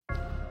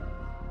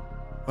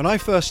When I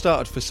first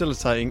started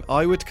facilitating,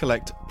 I would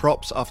collect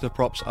props after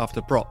props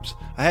after props.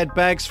 I had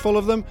bags full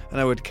of them, and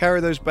I would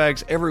carry those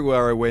bags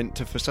everywhere I went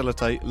to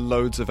facilitate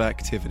loads of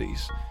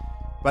activities.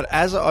 But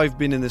as I've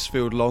been in this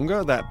field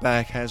longer, that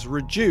bag has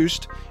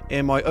reduced,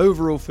 and my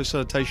overall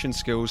facilitation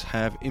skills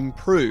have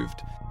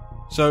improved.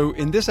 So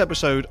in this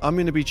episode, I'm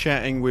going to be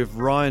chatting with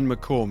Ryan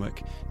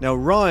McCormick. Now,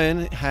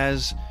 Ryan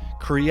has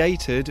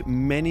created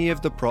many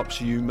of the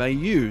props you may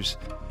use,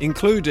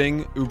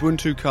 including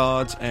Ubuntu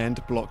cards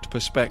and blocked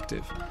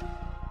perspective.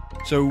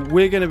 So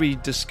we're going to be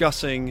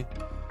discussing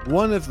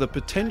one of the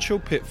potential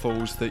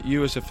pitfalls that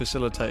you as a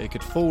facilitator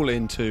could fall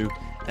into,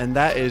 and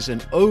that is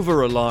an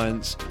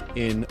over-reliance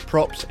in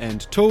props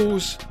and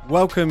tools.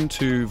 Welcome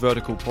to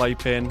Vertical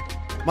Playpen.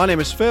 My name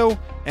is Phil,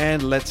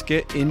 and let's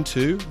get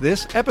into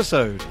this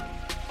episode.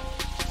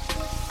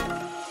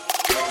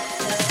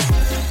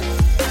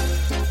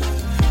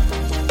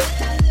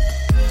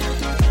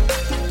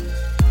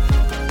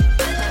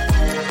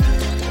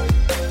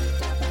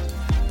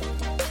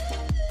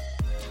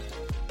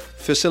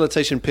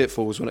 Facilitation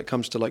pitfalls when it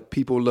comes to like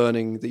people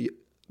learning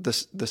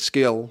the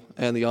skill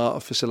and the art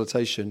of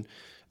facilitation,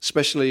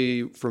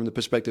 especially from the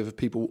perspective of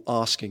people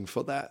asking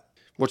for that.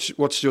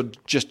 What's your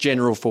just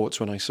general thoughts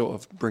when I sort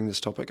of bring this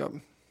topic up?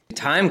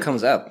 Time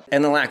comes up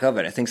and the lack of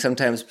it. I think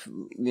sometimes,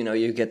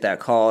 you get that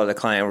call or the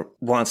client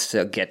wants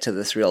to get to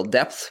this real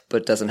depth,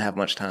 but doesn't have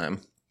much time.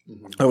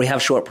 Mm-hmm. Or we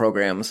have short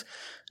programs.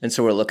 And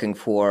so we're looking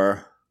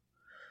for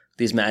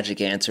these magic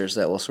answers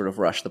that will sort of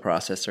rush the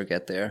process or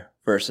get there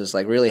versus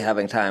like really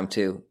having time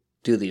to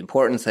do the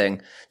important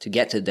thing to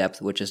get to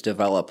depth, which is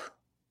develop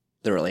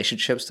the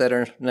relationships that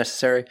are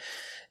necessary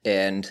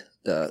and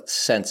the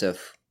sense of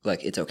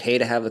like, it's okay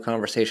to have the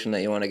conversation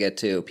that you want to get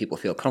to. People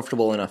feel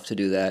comfortable enough to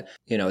do that.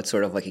 It's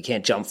sort of like you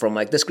can't jump from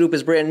like, this group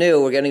is brand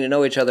new. We're getting to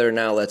know each other.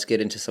 Now let's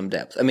get into some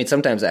depth. I mean,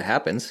 sometimes that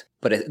happens,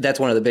 but that's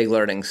one of the big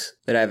learnings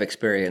that I've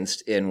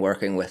experienced in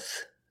working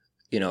with,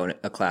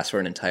 a class for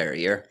an entire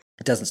year.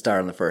 It doesn't start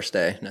on the first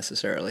day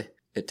necessarily.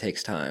 It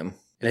takes time.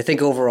 And I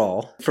think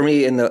overall, for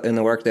me in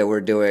the work that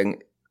we're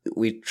doing,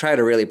 we try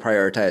to really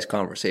prioritize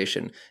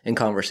conversation and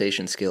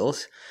conversation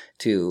skills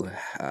to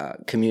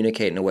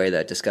communicate in a way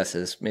that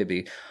discusses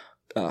maybe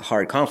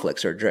hard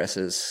conflicts or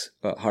addresses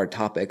hard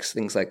topics,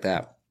 things like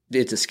that.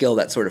 It's a skill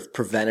that's sort of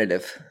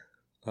preventative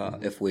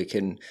if we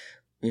can,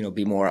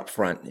 be more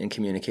upfront in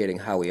communicating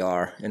how we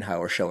are and how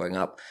we're showing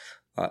up.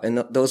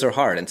 And those are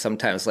hard. And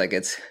sometimes like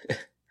it's...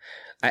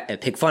 I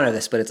pick fun of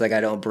this, but it's like I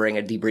don't bring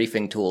a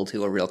debriefing tool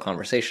to a real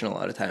conversation a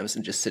lot of times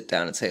and just sit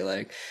down and say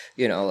like,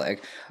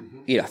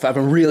 if I've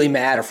been really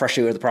mad or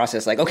frustrated with the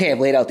process, like, okay, I've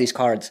laid out these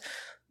cards.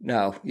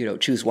 Now,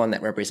 choose one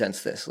that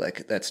represents this.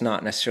 Like, that's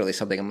not necessarily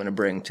something I'm going to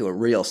bring to a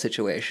real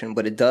situation,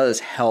 but it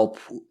does help,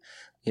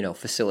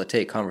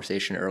 facilitate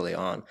conversation early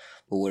on.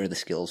 But what are the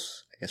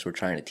skills I guess we're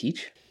trying to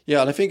teach?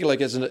 Yeah, and I think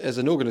like as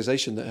an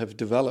organization that have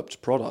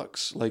developed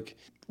products, like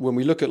when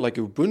we look at like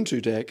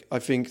Ubuntu deck, I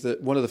think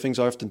that one of the things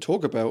I often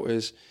talk about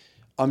is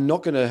I'm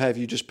not going to have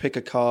you just pick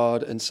a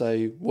card and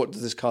say, what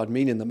does this card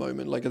mean in the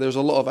moment? Like there's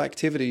a lot of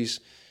activities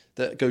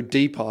that go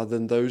deeper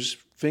than those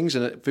things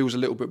and it feels a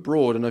little bit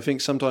broad. And I think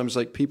sometimes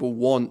like people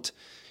want,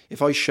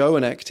 if I show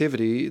an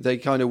activity, they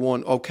kind of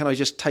want, oh, can I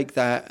just take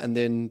that? And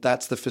then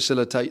that's the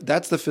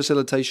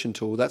facilitation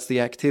tool, that's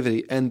the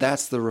activity, and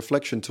that's the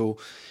reflection tool.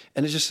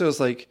 And it just feels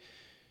like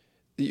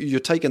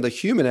you're taking the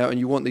human out and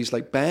you want these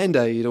like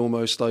Band-Aid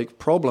almost like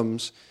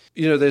problems.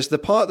 There's the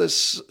part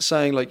that's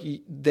saying like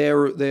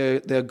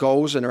their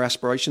goals and their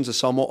aspirations are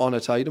somewhat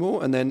unattainable.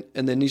 And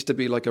there needs to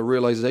be like a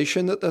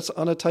realization that that's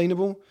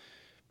unattainable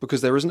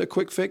because there isn't a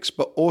quick fix,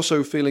 but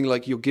also feeling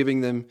like you're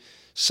giving them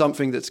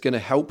something that's going to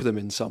help them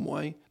in some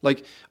way.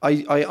 Like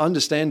I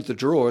understand the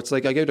draw. It's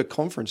like I go to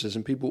conferences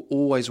and people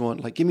always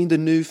want like, give me the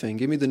new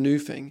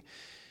thing.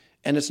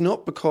 And it's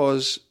not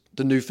because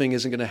the new thing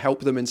isn't going to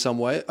help them in some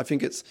way. I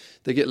think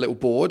they get a little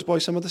bored by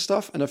some of the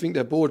stuff, and I think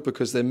they're bored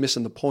because they're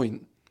missing the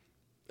point.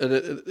 And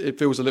it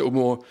feels a little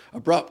more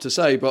abrupt to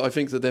say, but I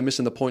think that they're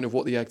missing the point of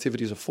what the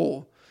activities are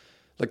for.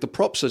 Like the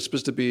props are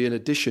supposed to be in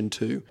addition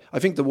to. I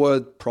think the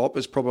word prop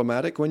is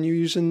problematic when you're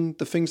using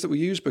the things that we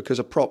use because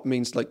a prop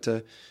means like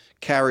to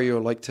carry or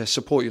like to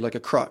support you, like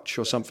a crutch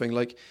or something.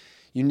 Like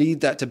you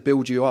need that to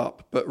build you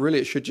up, but really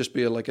it should just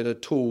be like a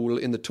tool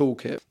in the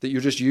toolkit that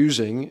you're just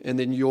using, and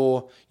then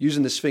you're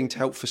using this thing to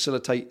help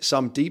facilitate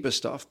some deeper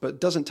stuff, but it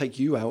doesn't take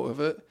you out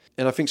of it.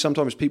 And I think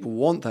sometimes people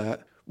want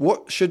that.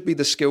 What should be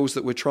the skills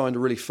that we're trying to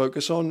really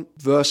focus on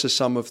versus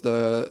some of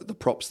the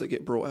props that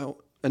get brought out?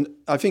 And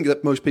I think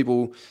that most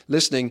people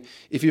listening,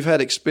 if you've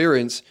had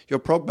experience, your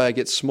prop bag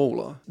gets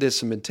smaller. There's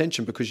some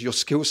intention because your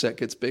skill set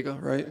gets bigger,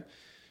 right?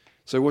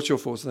 So what's your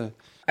thoughts there?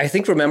 I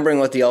think remembering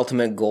what the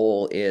ultimate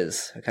goal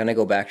is, I kind of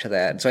go back to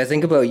that. So I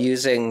think about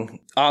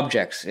using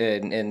objects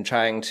and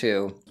trying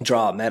to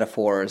draw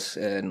metaphors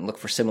and look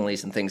for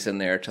similes and things in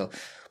there.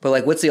 But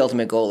like, what's the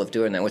ultimate goal of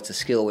doing that? What's the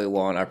skill we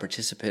want our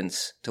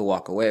participants to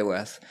walk away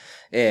with?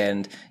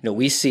 And,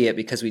 we see it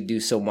because we do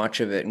so much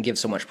of it and give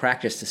so much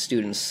practice to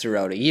students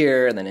throughout a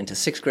year and then into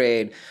 6th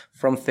grade,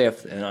 from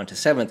 5th and on to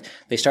 7th.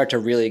 They start to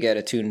really get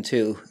attuned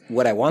to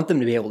what I want them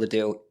to be able to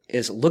do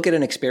is look at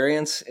an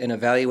experience and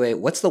evaluate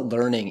what's the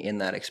learning in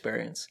that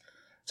experience.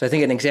 So I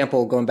think an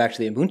example, going back to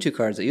the Ubuntu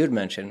cards that you had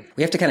mentioned,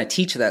 we have to kind of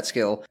teach that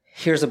skill.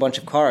 Here's a bunch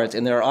of cards,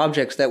 and there are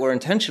objects that were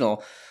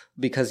intentional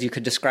because you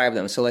could describe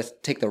them. So let's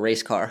take the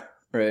race car,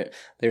 right?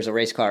 There's a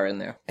race car in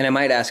there. And I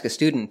might ask a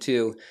student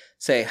to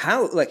say,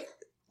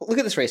 look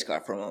at this race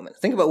car for a moment.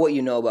 Think about what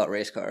you know about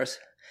race cars.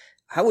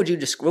 What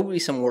would be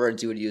some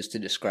words you would use to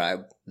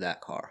describe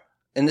that car?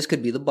 And this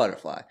could be the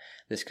butterfly.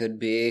 This could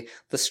be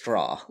the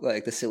straw,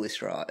 like the silly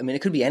straw. I mean,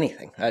 it could be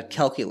anything. A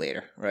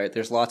calculator, right?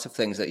 There's lots of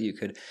things that you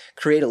could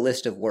create a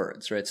list of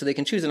words, right? So they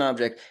can choose an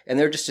object and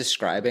they're just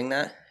describing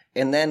that.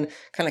 And then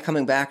kind of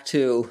coming back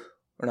to,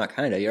 or not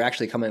kind of, you're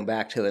actually coming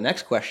back to the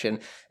next question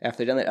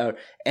after done that. Are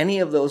any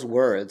of those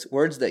words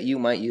that you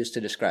might use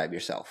to describe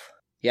yourself?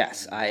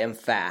 Yes, I am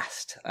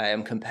fast. I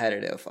am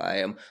competitive. I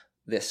am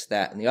this,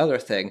 that, and the other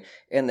thing.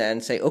 And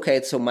then say,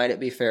 okay, so might it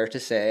be fair to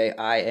say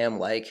I am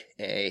like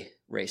a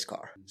race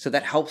car? So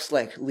that helps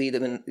lead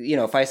them in,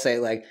 if I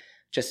say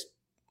just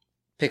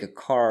pick a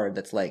card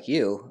that's like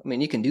you, I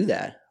mean, you can do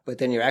that, but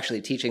then you're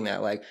actually teaching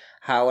that,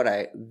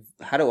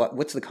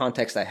 what's the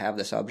context I have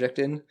this object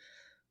in?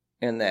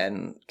 And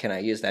then can I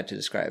use that to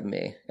describe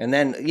me? And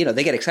then,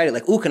 they get excited,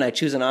 can I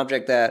choose an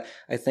object that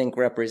I think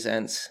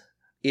represents,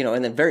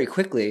 and then very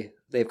quickly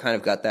they've kind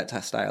of got that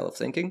style of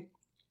thinking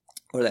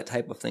or that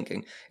type of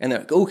thinking. And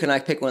they're like, can I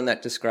pick one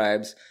that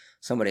describes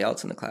somebody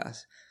else in the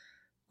class?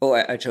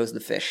 I chose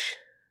the fish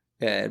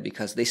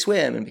because they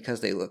swim and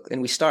because they look,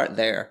 and we start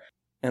there.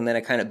 And then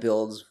it kind of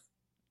builds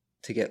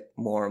to get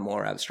more and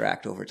more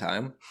abstract over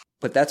time.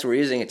 But that's we're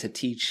using it to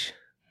teach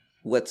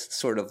what's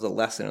sort of the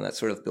lesson, and that's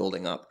sort of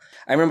building up.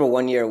 I remember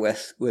one year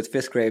with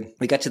 5th grade,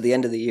 we got to the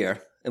end of the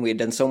year and we had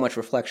done so much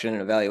reflection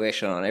and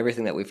evaluation on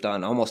everything that we've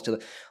done, almost to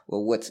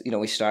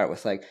we start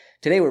with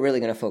today we're really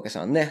going to focus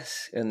on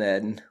this. And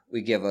then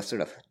we give a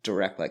sort of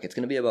direct, it's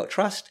going to be about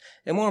trust.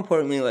 And more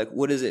importantly,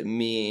 what does it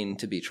mean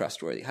to be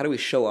trustworthy? How do we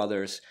show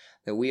others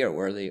that we are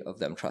worthy of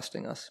them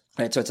trusting us?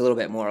 Right. So it's a little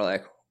bit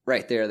more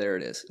right there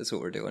it is. That's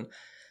what we're doing.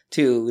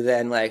 To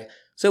then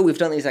so we've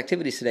done these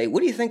activities today.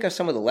 What do you think are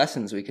some of the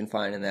lessons we can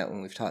find in that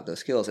when we've taught those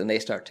skills? And they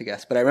start to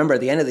guess. But I remember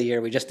at the end of the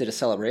year, we just did a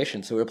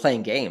celebration. So we were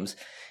playing games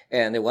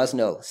and there was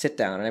no sit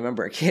down. And I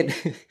remember a kid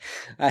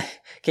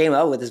came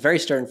out with this very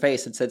stern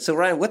face and said, so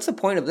Ryan, what's the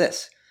point of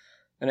this?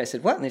 And I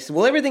said, what? And they said,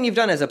 well, everything you've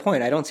done has a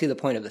point. I don't see the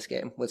point of this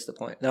game. What's the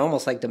point? They're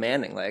almost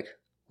demanding,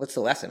 what's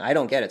the lesson? I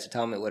don't get it. So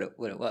tell me what it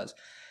was,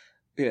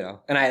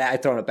 And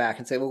I'd thrown it back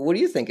and said, well, what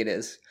do you think it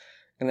is?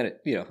 And then,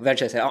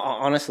 eventually I said,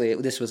 honestly,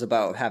 this was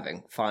about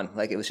having fun.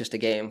 It was just a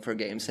game for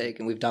game's sake.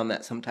 And we've done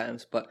that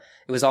sometimes. But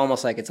it was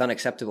almost it's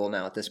unacceptable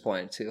now at this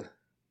point to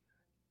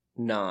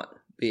not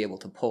be able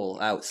to pull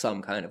out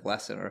some kind of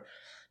lesson or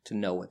to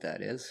know what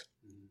that is.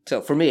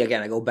 So for me,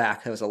 again, I go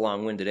back. That was a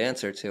long-winded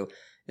answer to,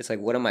 it's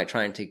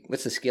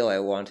what's the skill I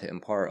want to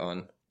impart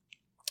on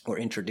or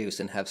introduce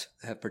and have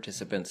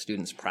participants,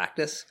 students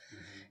practice.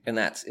 And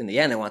that's, in the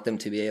end, I want them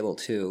to be able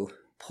to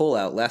pull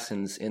out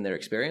lessons in their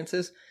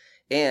experiences.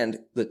 And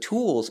the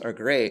tools are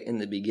great in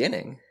the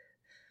beginning,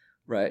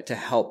 right, to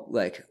help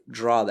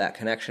draw that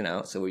connection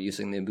out. So we're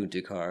using the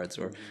Ubuntu cards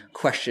or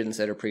questions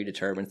that are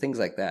predetermined, things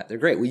like that. They're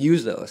great. We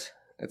use those.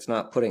 It's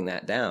not putting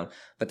that down.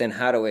 But then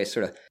how do I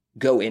sort of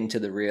go into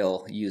the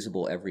real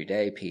usable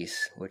everyday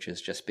piece, which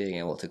is just being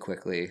able to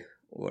quickly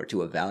or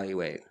to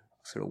evaluate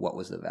sort of what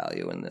was the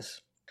value in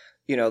this.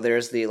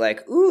 There's the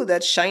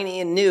that's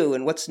shiny and new,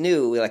 and what's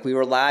new? We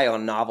rely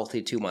on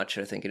novelty too much,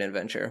 I think, in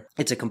adventure.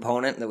 It's a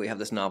component that we have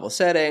this novel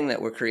setting,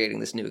 that we're creating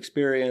this new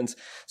experience.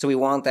 So we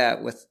want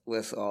that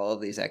with all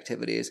of these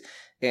activities.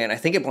 And I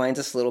think it blinds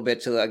us a little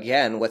bit to,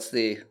 again, what's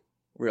the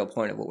real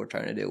point of what we're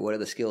trying to do? What are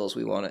the skills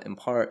we want to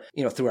impart,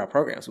 through our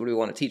programs? What do we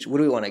want to teach? What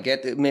do we want to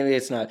get? Maybe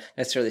it's not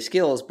necessarily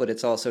skills, but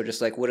it's also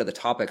just what are the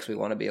topics we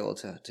want to be able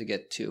to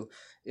get to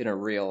in a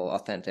real,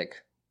 authentic,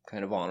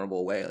 kind of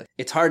honorable way.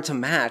 It's hard to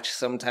match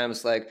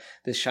sometimes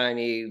this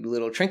shiny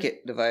little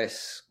trinket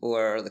device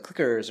or the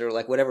clickers or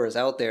whatever is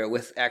out there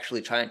with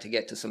actually trying to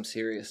get to some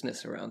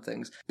seriousness around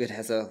things. It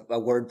has a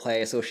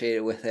wordplay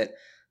associated with it,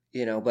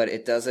 but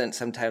it doesn't,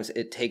 sometimes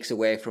it takes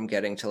away from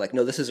getting to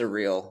no, this is a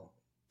real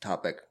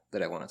topic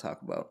that I want to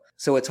talk about.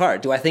 So it's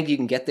hard. Do I think you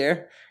can get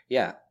there?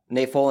 Yeah.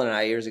 Nate Folan and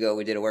I, years ago,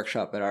 we did a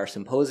workshop at our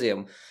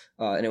symposium,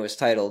 and it was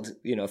titled,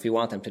 if you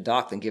want them to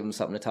dock, then give them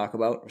something to talk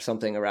about, or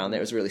something around there.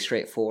 It was really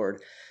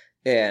straightforward.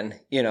 And,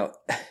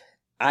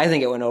 I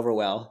think it went over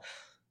well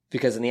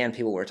because in the end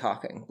people were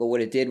talking. But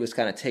what it did was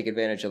kind of take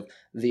advantage of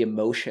the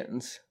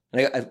emotions,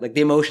 like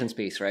the emotions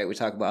piece, right? We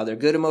talk about are there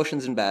good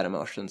emotions and bad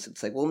emotions.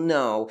 It's well,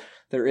 no,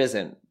 there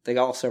isn't. They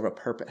all serve a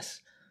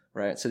purpose,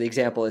 right? So the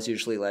example is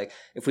usually like,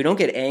 if we don't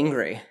get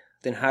angry,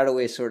 then how do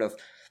we sort of,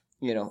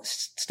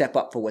 step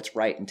up for what's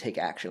right and take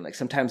action? Like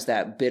sometimes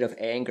that bit of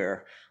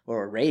anger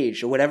or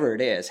rage or whatever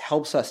it is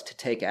helps us to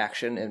take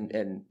action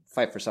and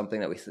fight for something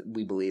that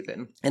we believe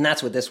in. And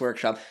that's what this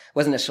workshop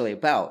wasn't necessarily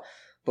about.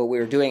 But we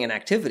were doing an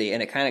activity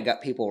and it kind of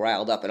got people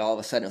riled up, and all of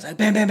a sudden it was like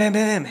bam, bam, bam,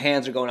 bam,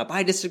 hands are going up.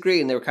 I disagree.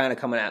 And they were kind of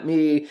coming at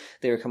me.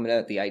 They were coming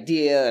at the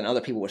idea, and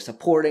other people were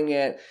supporting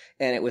it.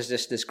 And it was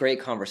just this great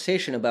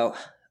conversation about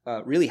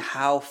really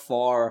how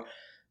far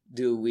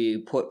do we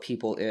put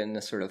people in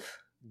a sort of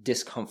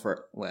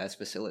discomfort as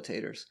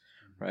facilitators,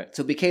 right?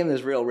 So it became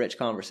this real rich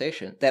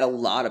conversation that a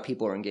lot of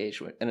people are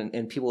engaged with,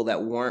 and people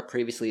that weren't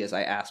previously, as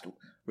I asked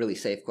really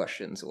safe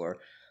questions or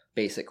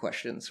basic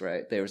questions,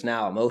 right? There was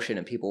now emotion,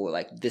 and people were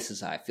like, this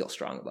is how I feel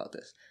strong about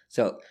this.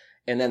 So,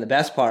 and then the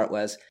best part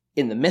was,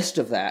 in the midst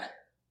of that,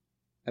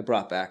 I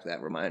brought back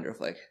that reminder of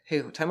like,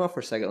 hey, time out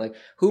for a second. Like,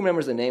 who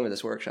remembers the name of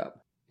this workshop?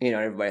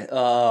 Everybody,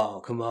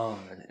 oh, come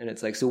on. And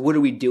it's like, so what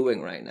are we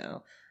doing right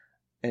now?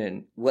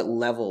 And what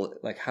level,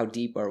 like, how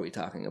deep are we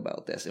talking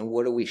about this? And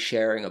what are we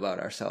sharing about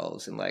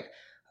ourselves? And like,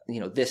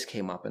 this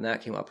came up and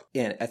that came up.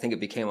 And I think it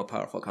became a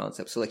powerful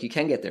concept. So like, you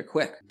can get there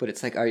quick, but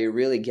it's like, are you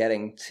really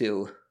getting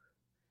to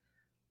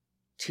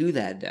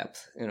that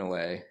depth in a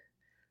way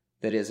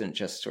that isn't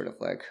just sort of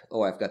like,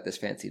 oh, I've got this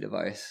fancy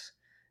device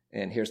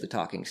and here's the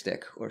talking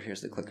stick or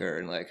here's the clicker.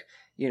 And like,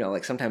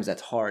 like sometimes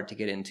that's hard to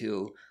get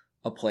into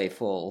a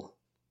playful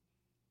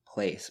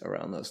place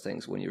around those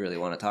things when you really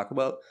want to talk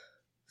about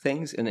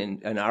things. And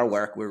in our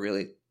work, we're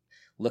really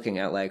looking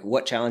at like,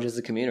 what challenges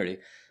the community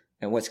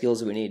and what skills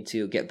do we need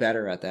to get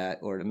better at that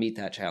or to meet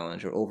that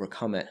challenge or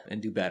overcome it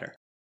and do better.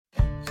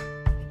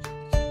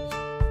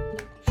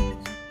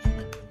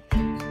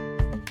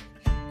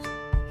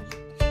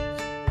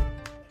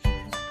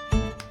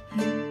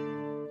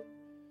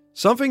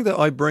 Something that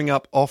I bring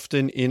up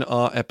often in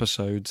our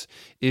episodes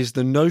is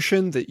the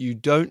notion that you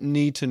don't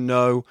need to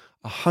know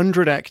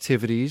 100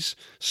 activities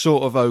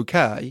sort of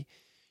okay.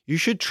 You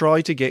should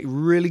try to get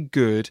really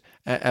good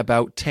at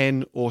about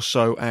 10 or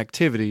so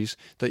activities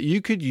that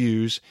you could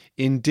use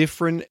in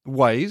different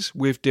ways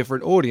with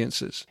different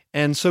audiences.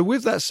 And so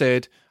with that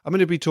said, I'm going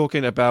to be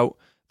talking about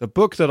the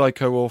book that I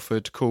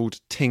co-authored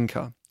called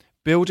Tinker: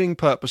 Building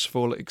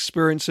Purposeful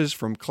Experiences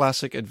from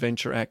Classic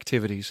Adventure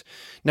Activities.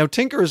 Now,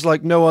 Tinker is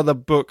like no other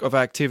book of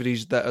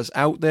activities that is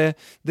out there.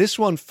 This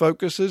one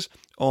focuses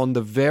on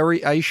the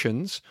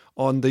variations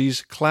on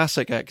these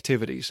classic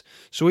activities.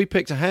 So we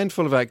picked a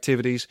handful of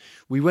activities,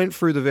 we went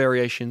through the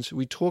variations,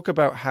 we talk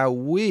about how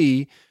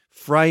we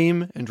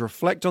frame and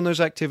reflect on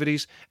those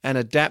activities and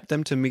adapt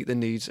them to meet the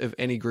needs of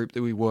any group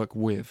that we work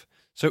with.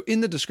 So in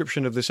the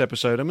description of this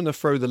episode, I'm going to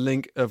throw the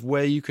link of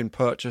where you can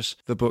purchase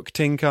the book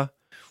Tinker.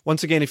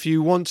 Once again, if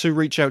you want to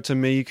reach out to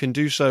me, you can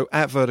do so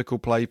at Vertical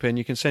Playpen.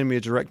 You can send me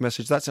a direct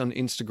message. That's on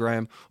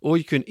Instagram. Or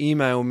you can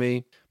email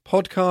me,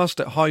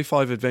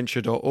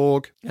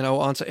 podcast@highfiveadventure.org, and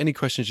I'll answer any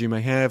questions you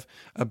may have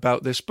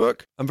about this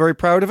book. I'm very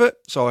proud of it,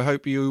 so I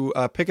hope you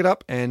pick it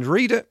up and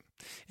read it,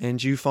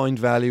 and you find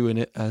value in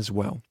it as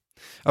well.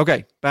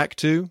 Okay, back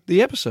to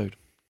the episode.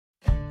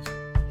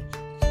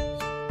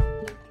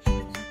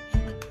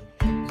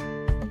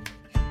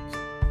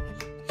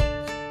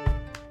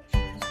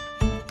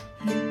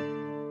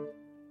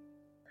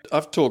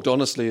 I've talked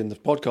honestly in the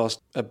podcast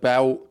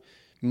about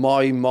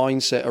my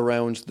mindset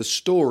around the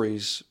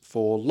stories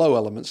for low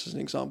elements, as an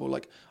example.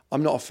 Like,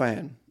 I'm not a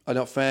fan. I'm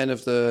not a fan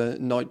of the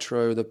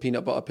nitro, the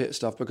peanut butter pit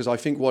stuff, because I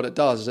think what it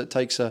does is it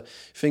takes a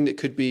thing that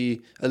could be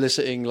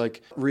eliciting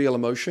like real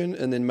emotion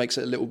and then makes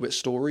it a little bit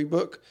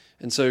storybook.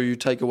 And so you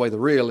take away the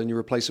real and you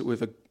replace it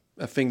with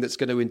a thing that's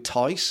going to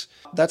entice.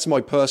 That's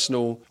my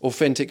personal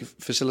authentic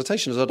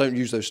facilitation, is I don't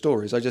use those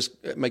stories.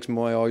 It makes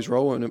my eyes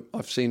roll, and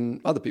I've seen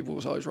other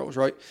people's eyes rolls,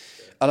 right?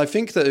 And I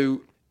think that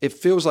it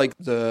feels like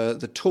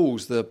the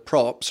tools, the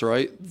props,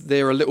 right?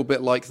 They're a little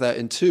bit like that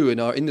in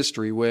our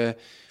industry, where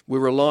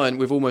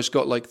we've almost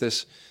got like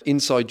this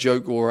inside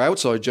joke or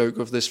outside joke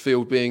of this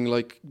field being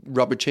like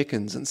rubber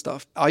chickens and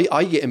stuff.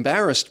 I get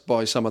embarrassed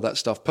by some of that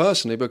stuff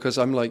personally, because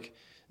I'm like,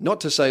 not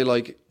to say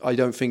like I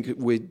don't think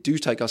we do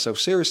take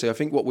ourselves seriously. I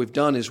think what we've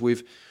done is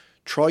we've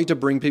tried to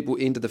bring people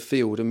into the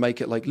field and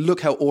make it like,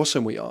 look how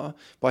awesome we are,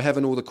 by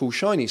having all the cool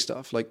shiny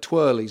stuff like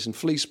twirlies and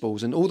fleece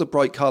balls and all the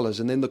bright colors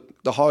and then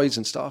the hides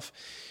and stuff.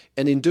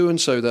 And in doing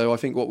so, though, I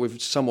think what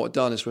we've somewhat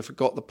done is we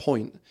forgot the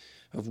point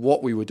of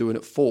what we were doing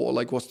it for,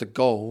 like what's the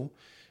goal,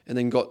 and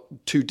then got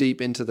too deep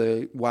into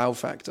the wow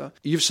factor.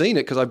 You've seen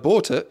it because I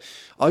bought it.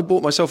 I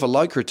bought myself a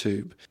Lycra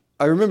tube.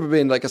 I remember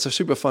being like, it's a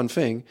super fun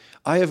thing.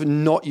 I have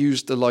not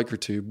used the Lycra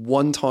tube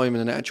one time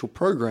in an actual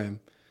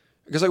program,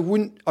 because I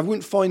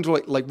wouldn't find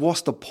like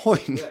what's the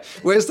point? Yeah.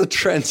 Where's the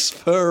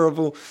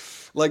transferable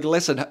like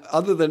lesson,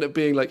 other than it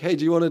being like, hey,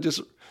 do you want to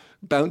just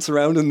bounce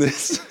around in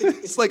this?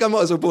 It's like I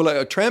might as well build like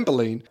a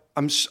trampoline.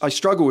 I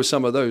struggle with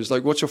some of those.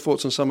 Like, what's your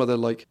thoughts on some of the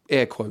like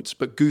air quotes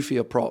but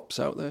goofier props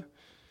out there?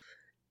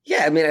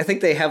 Yeah, I mean, I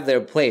think they have their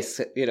place.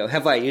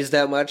 Have I used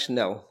that much?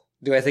 No.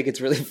 Do I think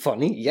it's really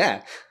funny?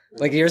 Yeah.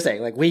 Like you're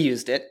saying, like we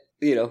used it.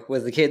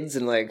 with the kids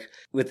and like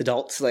with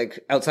adults, like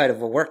outside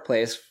of a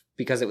workplace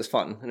because it was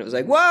fun. And it was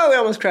like, whoa, we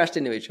almost crashed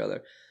into each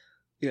other.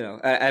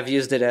 I've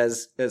used it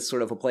as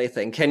sort of a play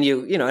thing. Can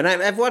you, and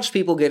I've watched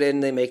people get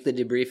in, they make the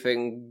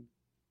debriefing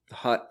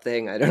hut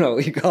thing. I don't know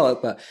what you call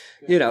it, but,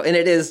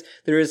 and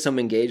there is some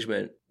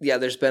engagement. Yeah,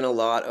 there's been a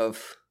lot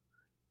of,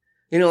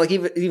 like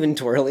even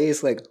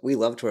twirlies, like we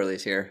love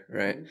twirlies here,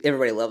 right?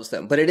 Everybody loves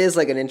them. But it is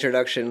like an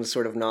introduction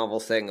sort of novel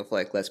thing of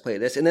like, let's play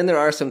this. And then there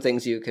are some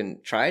things you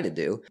can try to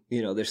do.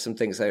 There's some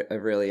things I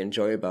really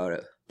enjoy about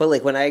it. But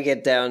like when I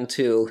get down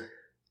to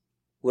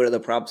what are the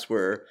props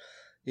we're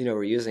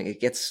using,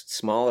 it gets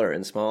smaller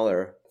and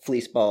smaller.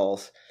 Fleece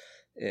balls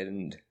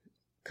and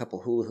a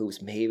couple hula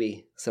hoops,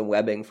 maybe some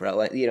webbing for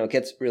outline. It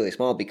gets really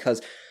small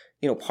because,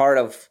 part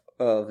of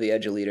the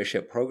Edge of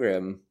Leadership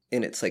program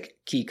in its like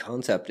key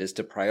concept is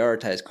to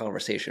prioritize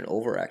conversation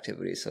over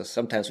activity. So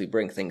sometimes we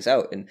bring things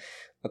out and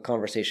a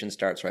conversation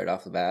starts right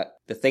off the bat.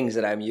 The things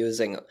that I'm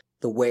using,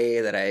 the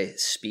way that I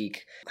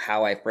speak,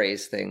 how I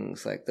phrase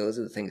things, like those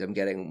are the things I'm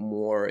getting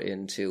more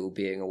into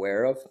being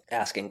aware of.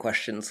 Asking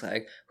questions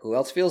like, who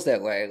else feels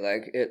that way?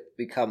 Like it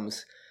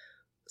becomes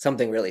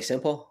something really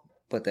simple,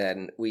 but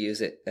then we use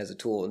it as a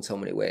tool in so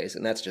many ways.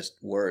 And that's just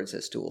words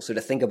as tools. So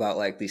to think about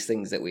like these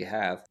things that we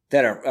have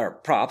that are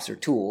props or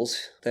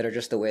tools that are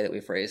just the way that we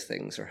phrase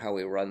things or how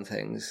we run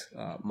things,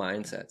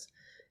 mindsets.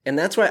 And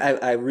that's why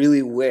I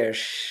really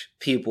wish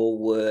people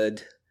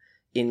would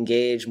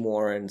engage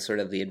more in sort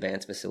of the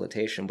advanced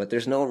facilitation, but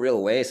there's no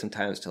real way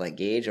sometimes to like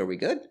gauge, are we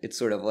good? It's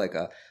sort of like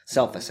a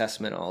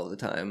self-assessment all the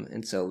time.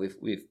 And so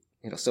we've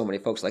so many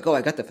folks are like, oh,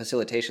 I got the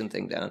facilitation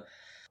thing down.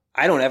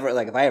 I don't ever,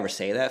 like if I ever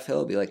say that, Phil,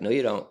 I'll be like, no,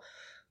 you don't.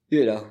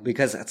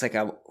 Because it's like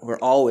we're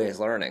always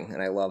learning,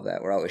 and I love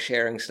that. We're always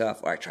sharing stuff,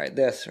 or I tried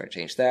this, or I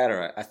changed that,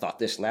 or I thought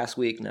this last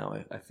week,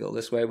 now I feel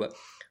this way. But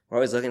we're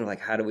always looking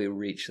like, how do we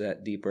reach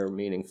that deeper,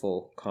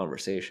 meaningful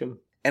conversation?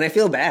 And I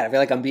feel bad. I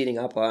feel like I'm beating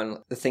up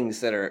on the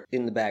things that are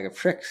in the bag of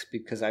tricks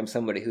because I'm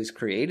somebody who's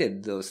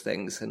created those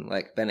things and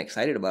like been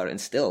excited about it.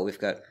 And still, we've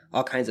got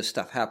all kinds of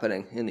stuff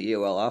happening in the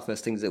EOL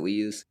office, things that we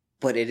use.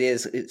 But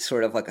it's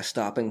sort of like a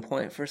stopping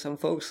point for some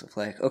folks. It's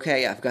like,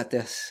 okay, yeah, I've got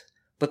this.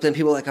 But then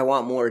people are like, I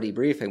want more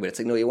debriefing. But it's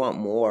like, no, you want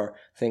more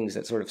things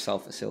that sort of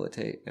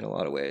self-facilitate in a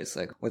lot of ways.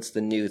 Like, what's the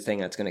new thing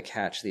that's going to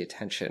catch the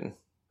attention,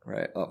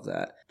 right, of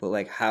that? But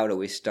like, how do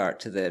we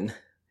start to then,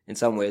 in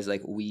some ways,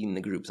 like wean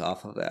the groups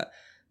off of that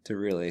to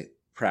really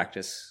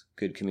practice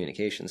good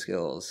communication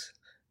skills,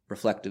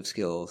 reflective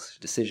skills,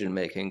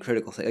 decision-making,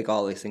 critical, like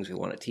all these things we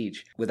want to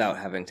teach without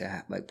having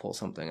to like pull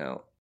something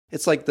out.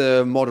 It's like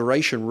the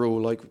moderation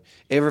rule, like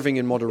everything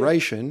in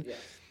moderation. Yeah.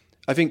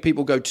 I think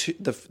people go to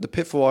the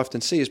pitfall I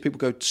often see is people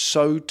go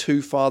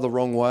too far the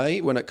wrong way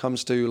when it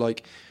comes to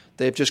like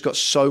they've just got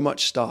so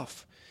much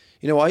stuff.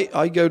 I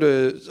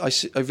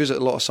visit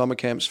a lot of summer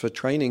camps for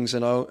trainings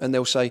and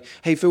they'll say,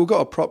 hey, Phil, we've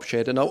got a prop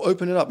shed, and I'll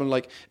open it up and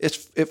like it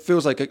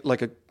feels like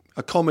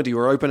a comedy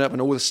where I open it up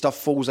and all this stuff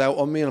falls out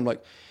on me and I'm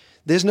like,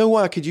 there's no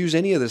way I could use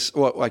any of this.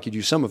 Well, I could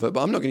use some of it,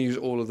 but I'm not going to use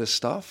all of this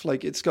stuff.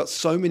 Like it's got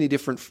so many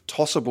different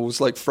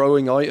tossables, like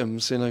throwing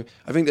items. I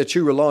think they're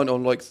too reliant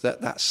on like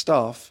that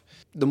stuff.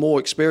 The more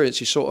experience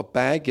you sort of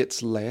bag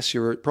gets less,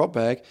 your prop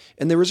bag.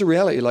 And there is a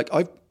reality. Like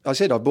I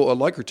said, I bought a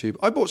Lycra tube.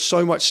 I bought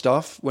so much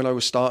stuff when I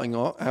was starting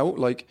out,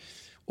 like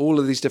all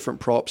of these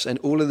different props and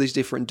all of these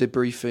different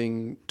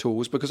debriefing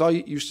tools, because I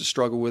used to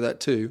struggle with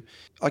that too.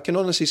 I can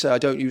honestly say I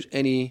don't use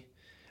any.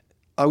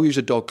 I'll use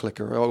a dog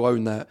clicker. I'll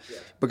own that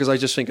because I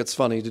just think it's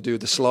funny to do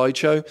the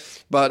slideshow.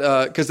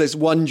 But because there's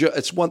one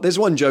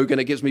joke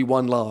and it gives me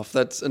one laugh.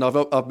 And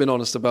I've been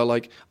honest about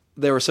like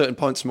there are certain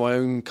points of my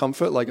own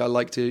comfort. Like I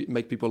like to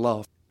make people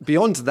laugh.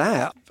 Beyond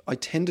that, I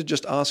tend to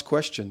just ask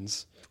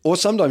questions, or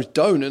sometimes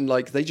don't, and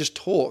like they just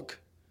talk,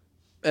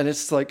 and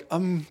it's like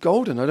I'm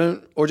golden.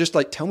 Or just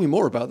like tell me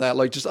more about that.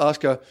 Like just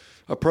ask a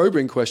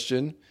probing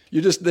question.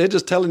 They're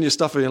just telling you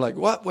stuff, and you're like,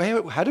 what?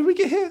 Where? How did we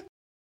get here?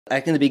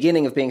 Like in the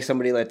beginning of being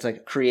somebody that's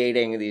like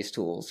creating these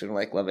tools and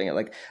like loving it,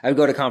 like I would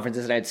go to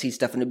conferences and I'd see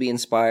stuff and I'd be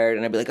inspired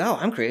and I'd be like, oh,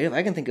 I'm creative.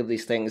 I can think of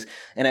these things.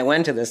 And I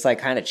went to this like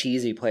kind of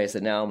cheesy place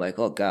that now I'm like,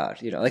 oh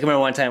God, like I remember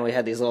one time we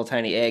had these little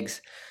tiny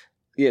eggs,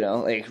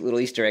 like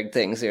little Easter egg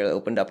things there that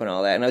opened up and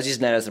all that. And I was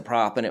using that as a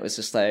prop and it was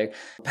just like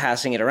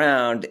passing it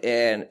around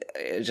and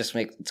it just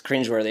it's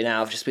cringeworthy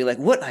now. Just be like,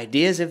 what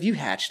ideas have you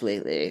hatched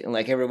lately? And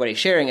like everybody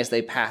sharing as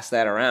they pass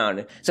that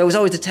around. So I was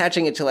always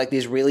attaching it to like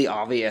these really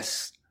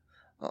obvious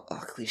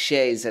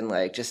cliches and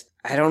like just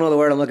I don't know the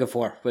word I'm looking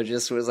for, but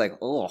just was like,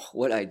 oh,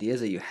 what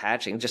ideas are you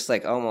hatching? Just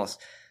like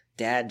almost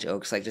dad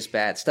jokes, like just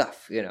bad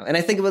stuff, And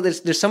I think about this,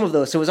 there's some of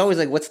those. So it was always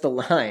like, what's the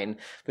line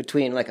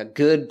between like a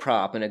good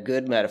prop and a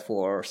good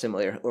metaphor or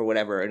similar or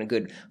whatever, and a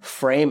good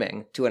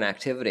framing to an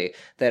activity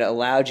that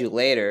allowed you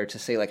later to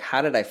say like,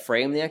 how did I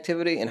frame the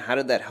activity and how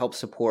did that help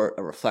support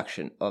a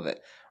reflection of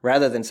it?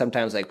 Rather than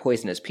sometimes like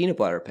poisonous peanut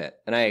butter pit.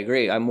 And I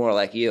agree, I'm more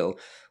like you,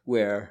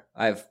 where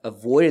I've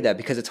avoided that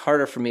because it's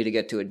harder for me to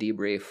get to a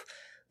debrief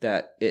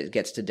that it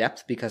gets to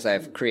depth because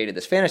I've created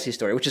this fantasy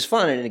story, which is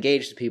fun and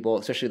engaged people,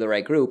 especially the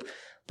right group.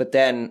 But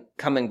then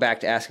coming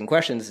back to asking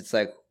questions, it's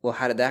like, well,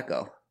 how did that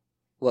go?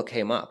 what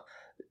came up.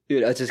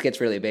 It just gets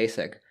really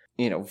basic,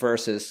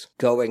 versus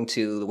going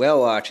to the whale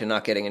watch and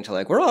not getting into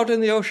like, we're out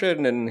in the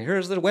ocean and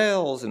here's the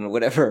whales and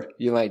whatever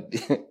you might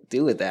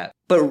do with that.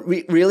 But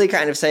really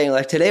kind of saying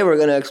like, today we're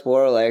going to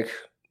explore like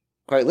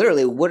quite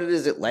literally what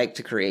is it like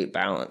to create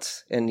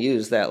balance, and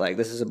use that like,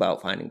 this is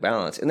about finding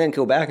balance, and then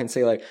go back and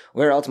say like,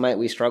 where else might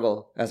we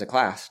struggle as a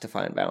class to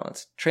find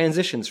balance?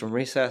 Transitions from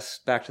recess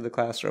back to the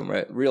classroom,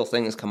 right? Real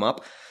things come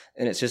up.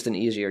 And it's just an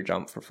easier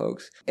jump for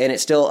folks. And it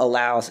still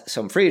allows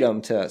some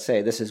freedom to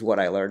say, this is what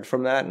I learned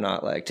from that.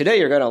 Not like, today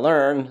you're going to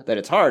learn that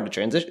it's hard to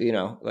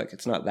transition, like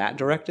it's not that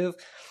directive,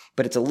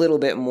 but it's a little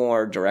bit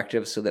more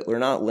directive so that we're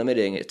not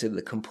limiting it to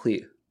the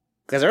complete.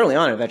 Because early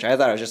on in Adventure, I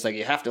thought it was just like,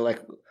 you have to like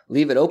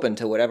leave it open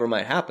to whatever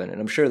might happen. And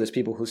I'm sure there's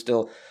people who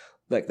still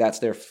like, that's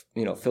their,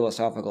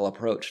 philosophical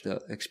approach to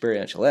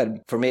experiential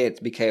ed. For me,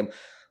 it became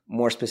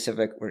more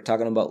specific. We're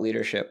talking about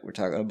leadership. We're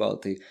talking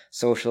about the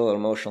social and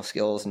emotional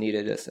skills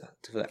needed as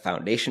that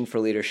foundation for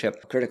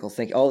leadership, critical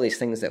thinking, all these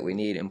things that we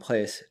need in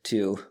place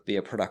to be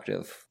a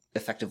productive,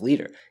 effective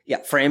leader.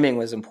 Yeah, framing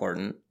was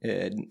important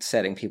in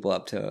setting people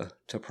up to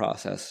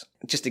process.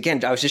 Just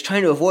again, I was just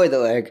trying to avoid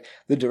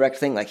the direct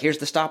thing, like, here's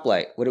the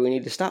stoplight. What do we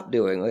need to stop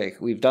doing? Like,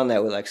 we've done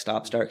that with like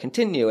stop, start,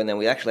 continue. And then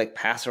we actually like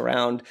pass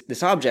around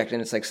this object,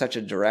 and it's like such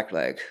a direct,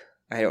 like,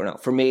 I don't know.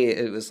 For me,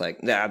 it was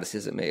like, nah, this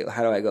isn't me.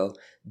 How do I go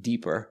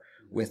deeper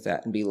with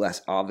that and be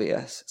less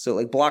obvious? So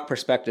like block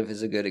perspective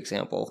is a good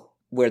example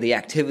where the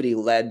activity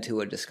led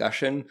to a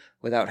discussion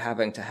without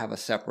having to have a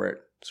separate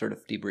sort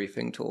of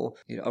debriefing tool.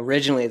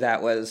 Originally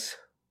that was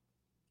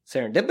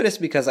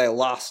serendipitous because I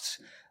lost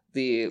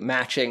the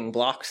matching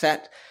block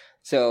set.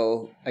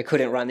 So I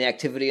couldn't run the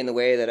activity in the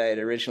way that I had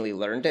originally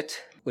learned it,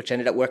 which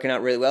ended up working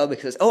out really well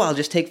because, I'll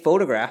just take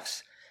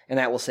photographs and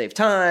that will save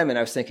time. And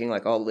I was thinking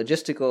like all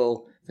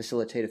logistical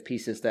facilitative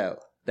pieces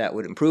that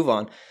would improve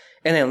on.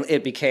 And then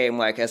it became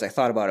like, as I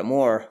thought about it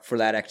more for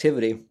that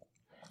activity,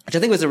 which I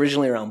think was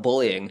originally around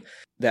bullying,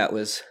 that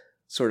was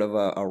sort of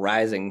a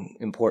rising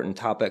important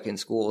topic in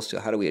schools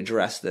to how do we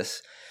address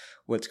this,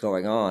 what's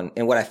going on.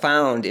 And what I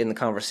found in the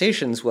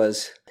conversations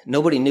was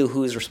nobody knew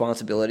whose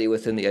responsibility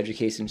within the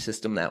education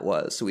system that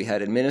was. So we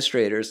had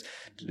administrators,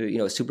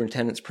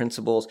 superintendents,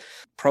 principals,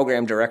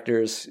 program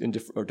directors,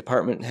 or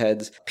department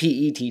heads,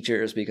 PE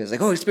teachers, because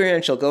like,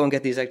 experiential, go and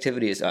get these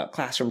activities,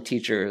 classroom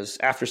teachers,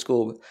 after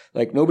school.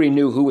 Like nobody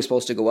knew who was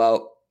supposed to go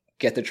out,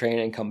 get the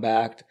training, come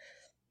back,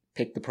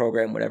 pick the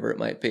program, whatever it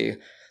might be.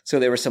 So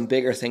there were some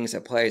bigger things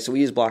at play. So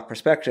we use block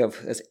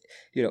perspective as,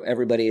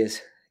 everybody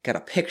has got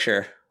a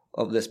picture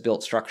of this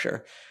built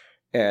structure.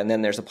 And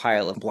then there's a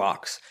pile of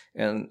blocks,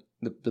 and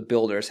the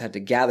builders had to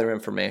gather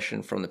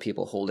information from the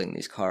people holding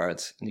these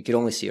cards. And you could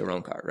only see your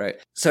own card, right?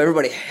 So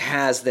everybody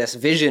has this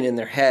vision in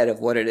their head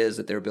of what it is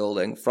that they're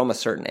building from a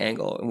certain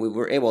angle. And we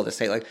were able to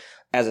say, like,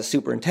 as a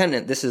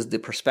superintendent, this is the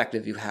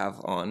perspective you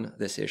have on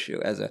this issue.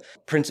 As a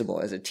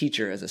principal, as a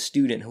teacher, as a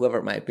student, whoever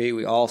it might be,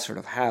 we all sort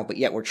of have, but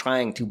yet we're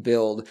trying to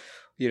build,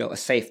 a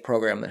safe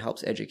program that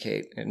helps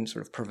educate and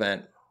sort of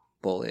prevent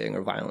bullying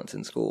or violence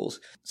in schools.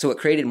 So it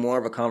created more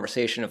of a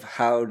conversation of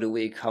how do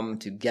we come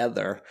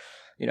together,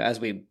 as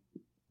we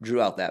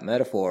drew out that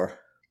metaphor,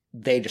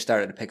 they just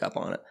started to pick up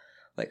on it.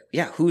 Like,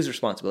 yeah, whose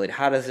responsibility?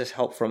 How does this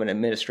help from an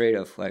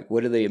administrative, like,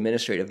 what are the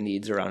administrative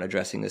needs around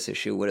addressing this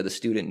issue? What are the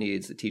student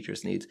needs, the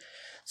teacher's needs?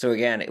 So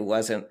again, it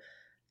wasn't,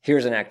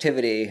 here's an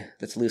activity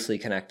that's loosely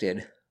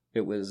connected.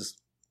 It was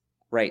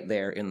right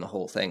there in the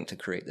whole thing to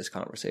create this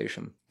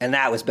conversation. And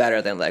that was better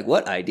than like,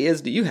 what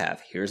ideas do you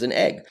have? Here's an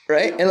egg,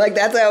 right? And like,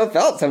 that's how it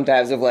felt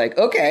sometimes of like,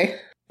 okay.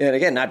 And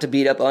again, not to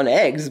beat up on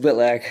eggs, but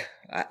like,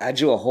 I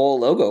drew a whole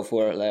logo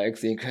for it, like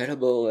the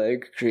incredible,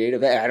 like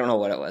creative egg. I don't know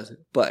what it was,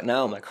 but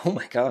now I'm like, oh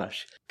my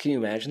gosh, can you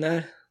imagine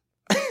that?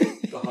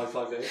 The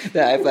high-five egg?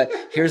 The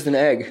high-five, here's an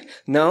egg.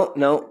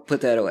 No,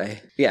 put that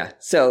away. Yeah.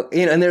 So,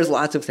 and there's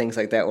lots of things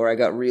like that where I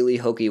got really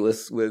hokey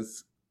with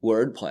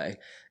wordplay.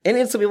 And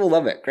then some people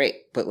love it.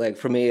 Great. But like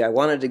for me, I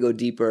wanted to go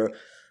deeper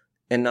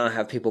and not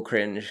have people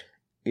cringe.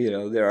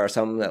 There are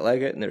some that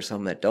like it and there's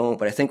some that don't.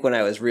 But I think when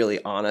I was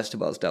really honest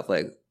about stuff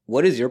like,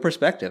 what is your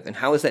perspective and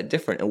how is that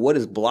different? And what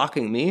is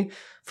blocking me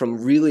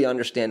from really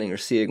understanding or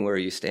seeing where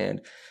you stand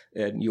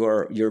and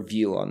your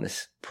view on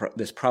this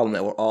problem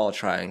that we're all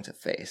trying to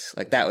face?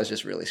 Like that was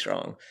just really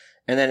strong.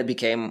 And then it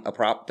became a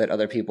prop that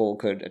other people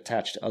could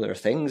attach to other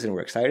things and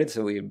were excited.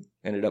 So we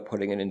ended up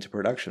putting it into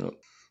production.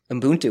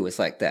 Ubuntu was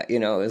like that, it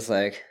was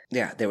like,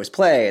 yeah, there was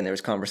play and there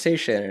was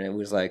conversation, and it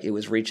was like, it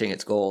was reaching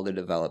its goal to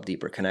develop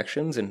deeper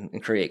connections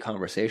and create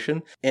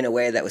conversation in a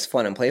way that was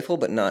fun and playful,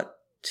 but not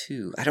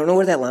too, I don't know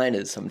where that line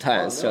is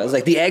sometimes. So I was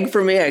like, the egg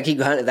for me, I keep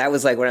going, that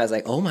was like when I was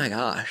like, oh my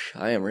gosh,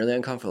 I am really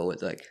uncomfortable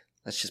with like,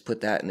 let's just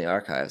put that in the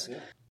archives. Yeah.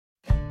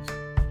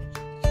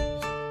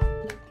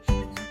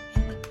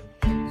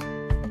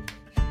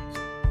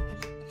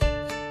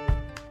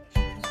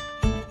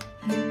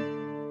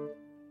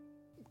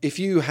 if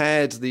you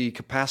had the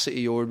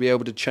capacity or would be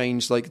able to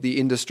change like the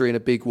industry in a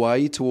big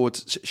way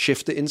towards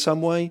shift it in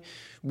some way,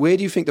 where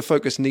do you think the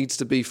focus needs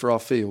to be for our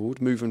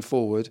field moving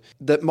forward?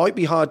 That might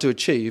be hard to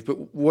achieve,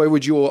 but where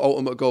would your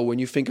ultimate goal when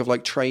you think of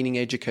like training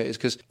educators?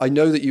 Because I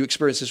know that you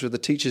experience this with the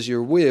teachers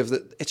you're with,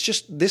 that it's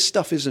just this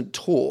stuff isn't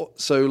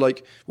taught. So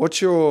like,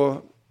 what's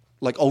your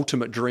like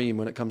ultimate dream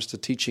when it comes to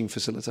teaching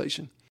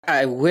facilitation?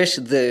 I wish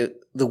the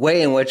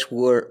way in which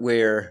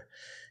we're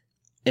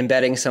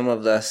embedding some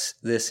of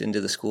this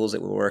into the schools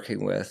that we're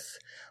working with,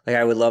 like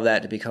I would love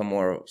that to become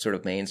more sort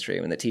of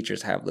mainstream and that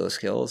teachers have those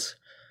skills.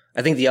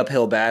 I think the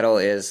uphill battle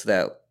is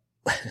that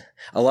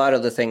a lot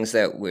of the things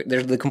that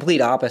there's the complete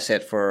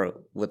opposite for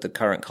what the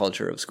current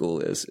culture of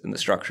school is and the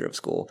structure of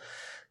school.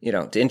 You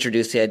know, to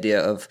introduce the idea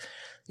of,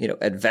 you know,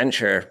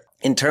 adventure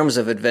in terms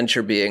of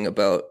adventure being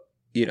about,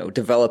 you know,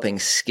 developing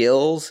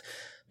skills,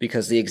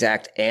 because the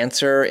exact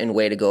answer and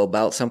way to go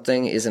about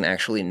something isn't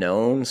actually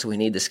known. So we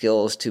need the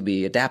skills to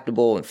be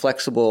adaptable and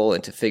flexible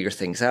and to figure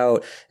things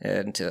out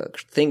and to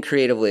think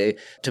creatively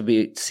to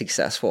be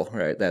successful,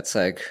 right? That's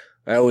like,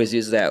 I always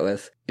use that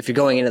with, if you're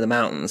going into the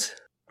mountains,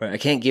 right? I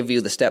can't give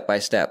you the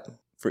step-by-step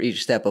for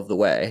each step of the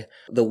way.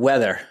 The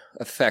weather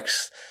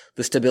affects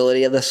the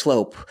stability of the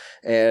slope.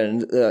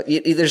 And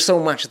there's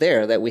so much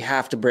there that we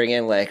have to bring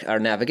in, like our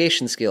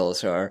navigation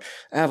skills, our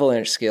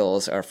avalanche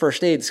skills, our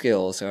first aid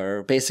skills,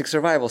 our basic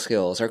survival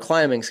skills, our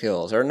climbing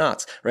skills, our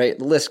knots, right?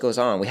 The list goes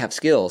on. We have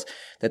skills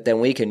that then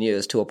we can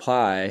use to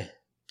apply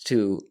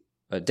to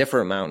a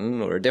different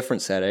mountain or a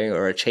different setting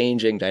or a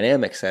changing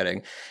dynamic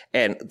setting.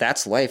 And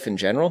that's life in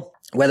general,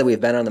 whether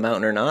we've been on the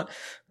mountain or not,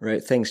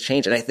 right? Things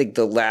change. And I think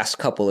the last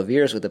couple of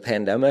years with the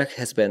pandemic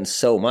has been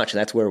so much. And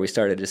that's where we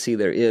started to see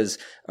there is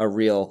a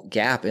real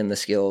gap in the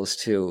skills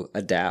to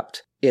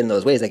adapt in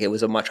those ways. Like it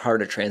was a much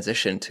harder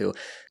transition to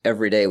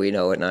every day. We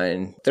know at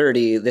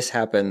 9:30 this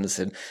happens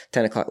and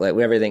 10 o'clock, like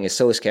everything is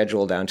so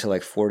scheduled down to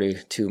like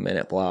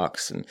 42-minute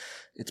blocks, and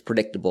it's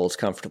predictable, it's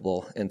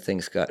comfortable, and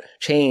things got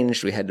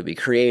changed. We had to be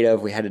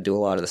creative. We had to do a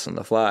lot of this on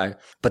the fly.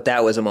 But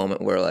that was a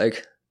moment where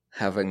like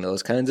having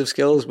those kinds of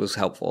skills was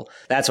helpful.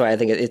 That's why I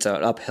think it's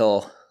an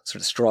uphill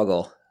sort of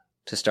struggle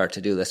to start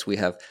to do this. We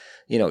have,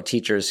 you know,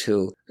 teachers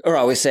who are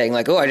always saying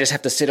like, oh, I just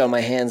have to sit on my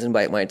hands and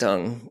bite my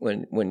tongue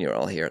when you're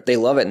all here. They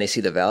love it and they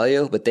see the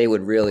value, but they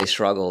would really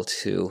struggle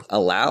to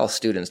allow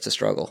students to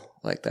struggle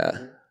like that.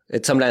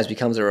 It sometimes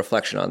becomes a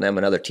reflection on them.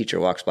 Another teacher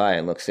walks by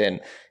and looks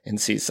in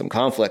and sees some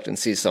conflict and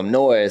sees some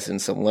noise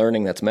and some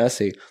learning that's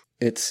messy.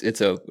 It's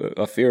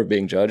a fear of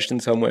being judged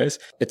in some ways.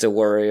 It's a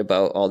worry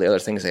about all the other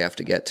things they have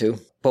to get to.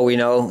 But we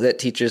know that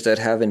teachers that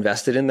have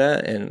invested in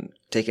that and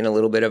taken a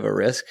little bit of a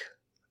risk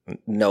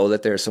know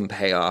that there's some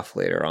payoff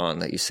later on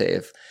that you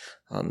save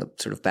on the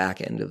sort of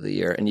back end of the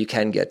year. And you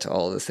can get to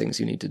all of the things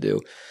you need to do.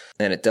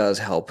 And it does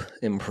help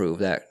improve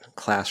that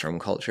classroom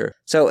culture.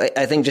 So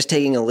I think just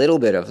taking a little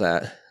bit of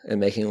that and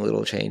making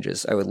little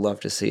changes, I would love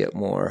to see it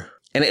more.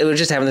 And it was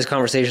just having this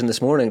conversation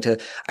this morning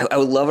I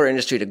would love our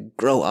industry to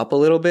grow up a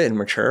little bit and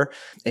mature.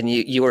 And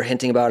you were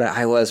hinting about it.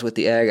 I was with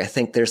the egg. I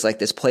think there's like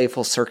this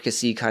playful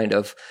circusy kind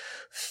of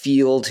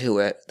feel to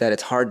it that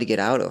it's hard to get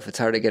out of. It's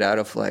hard to get out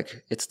of,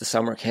 like, it's the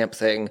summer camp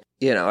thing.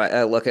 You know,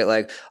 I look at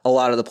like a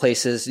lot of the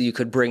places you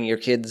could bring your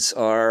kids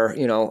are,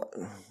 you know,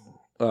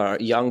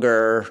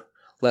 younger,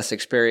 less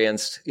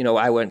experienced. You know,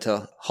 I went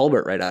to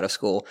Hulbert right out of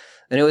school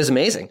and it was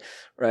amazing.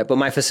 Right. But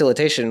my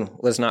facilitation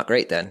was not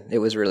great then. It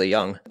was really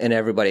young and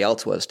everybody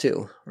else was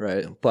too.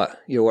 Right. But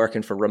you're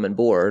working for room and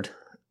board.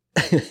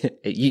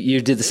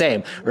 you did the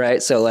same.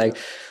 Right. So like,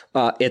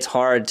 it's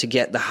hard to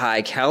get the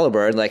high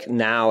caliber. And like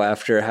now,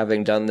 after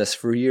having done this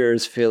for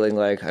years, feeling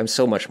like I'm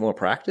so much more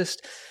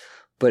practiced,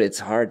 but it's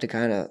hard to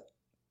kind of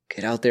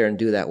get out there and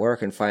do that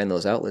work and find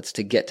those outlets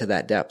to get to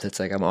that depth. It's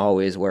like I'm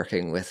always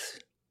working with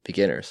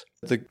beginners.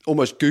 The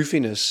almost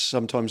goofiness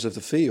sometimes of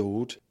the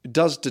field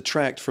does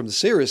detract from the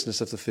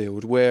seriousness of the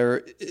field,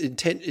 where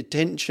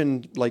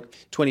intention like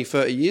 20,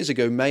 30 years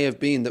ago may have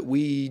been that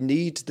we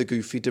need the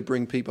goofy to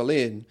bring people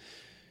in.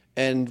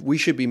 And we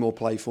should be more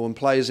playful, and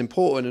play is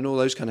important, and all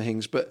those kind of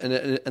things. But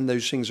and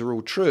those things are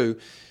all true.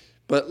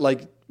 But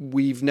like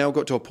we've now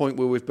got to a point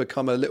where we've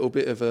become a little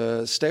bit of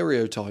a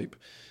stereotype.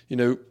 You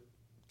know,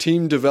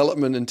 team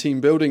development and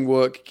team building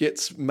work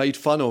gets made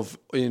fun of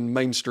in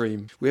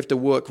mainstream. We have to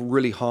work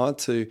really hard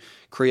to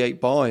create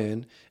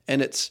buy-in,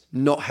 and it's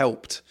not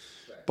helped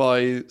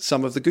by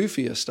some of the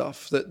goofier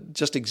stuff that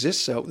just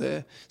exists out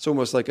there. It's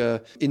almost like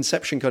a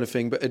Inception kind of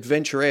thing. But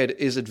adventure ed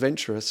is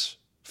adventurous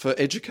for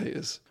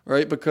educators,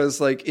 right? Because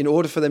like in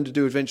order for them to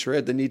do adventure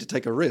ed, they need to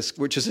take a risk,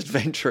 which is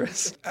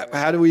adventurous.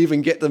 How do we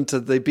even get them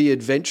to be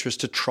adventurous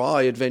to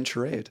try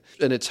adventure ed?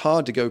 And it's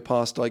hard to go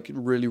past like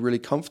really, really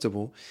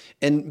comfortable.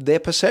 And their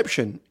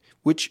perception,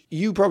 which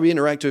you probably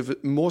interact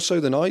with more so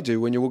than I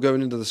do when you're all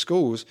going into the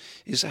schools,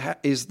 is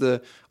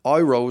the eye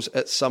rolls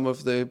at some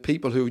of the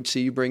people who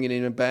see you bringing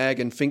in a bag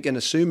and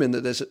assuming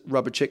that there's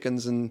rubber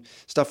chickens and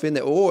stuff in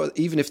there, or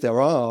even if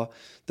there are,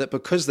 that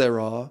because there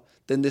are,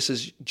 then this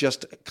is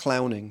just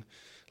clowning.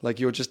 Like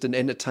you're just an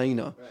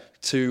entertainer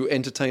to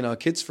entertain our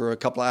kids for a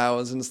couple of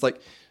hours. And it's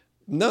like,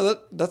 No,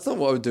 that's not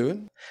what I'm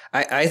doing.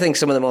 I think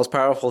some of the most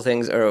powerful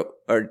things are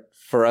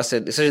for us,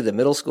 especially the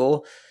middle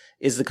school,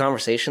 is the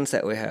conversations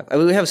that we have. I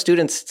mean, we have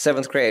students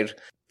 7th grade.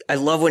 I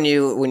love when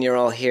you're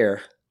all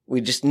here.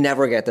 We just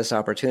never get this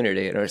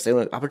opportunity. And I say,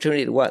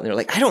 opportunity to what? And they're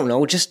like, I don't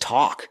know, just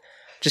talk.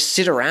 Just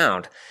sit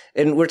around.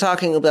 And we're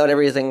talking about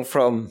everything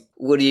from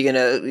what are you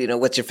going to,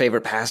 what's your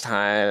favorite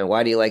pastime?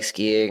 Why do you like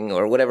skiing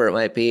or whatever it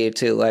might be,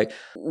 to like,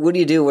 what do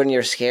you do when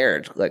you're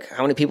scared? Like,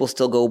 how many people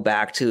still go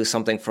back to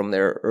something from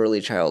their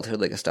early childhood,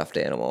 like a stuffed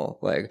animal?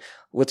 Like,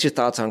 what's your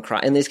thoughts on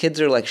crime? And these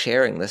kids are like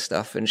sharing this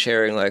stuff and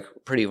sharing like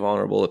pretty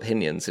vulnerable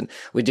opinions. And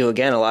we do,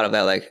 again, a lot of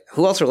that. Like,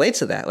 who else relates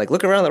to that? Like,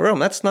 look around the room.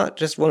 That's not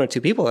just 1 or 2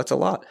 people. That's a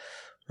lot,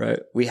 right?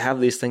 We have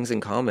these things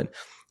in common.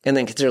 And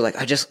then kids are like,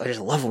 I just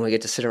love when we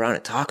get to sit around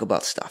and talk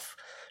about stuff.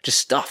 Just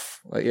stuff.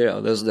 Like,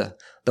 those are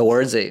the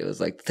words they use,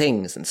 like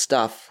things and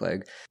stuff.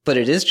 Like, but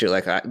it is true.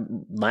 Like,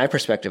 my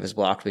perspective is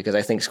blocked because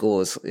I think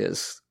school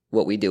is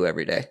what we do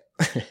every day.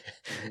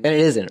 And it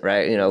isn't,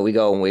 right? We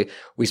go and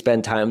we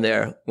spend time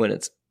there when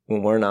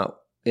we're not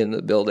in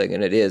the building,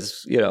 and it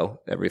is,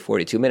 every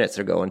 42 minutes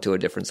they're going to a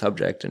different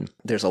subject, and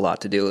there's a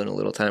lot to do and a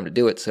little time to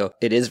do it. So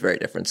it is very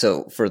different.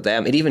 So for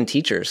them, and even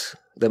teachers,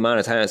 the amount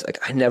of times, like,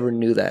 I never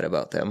knew that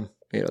about them.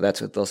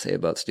 That's what they'll say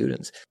about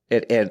students.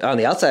 And on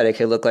the outside, it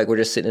can look like we're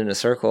just sitting in a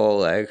circle,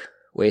 like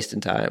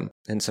wasting time.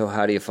 And so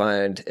how do you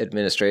find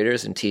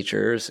administrators and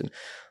teachers and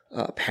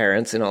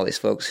parents and all these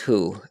folks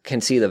who can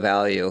see the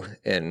value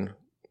in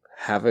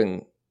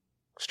having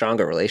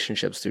stronger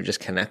relationships through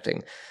just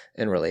connecting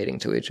and relating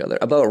to each other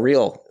about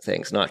real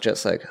things, not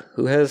just like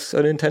who has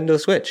a Nintendo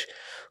Switch,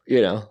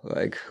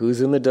 like who's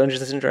in the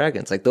Dungeons and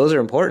Dragons. Like, those are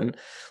important,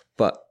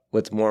 but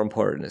what's more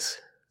important is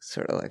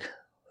sort of like,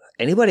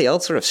 anybody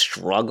else sort of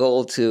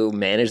struggle to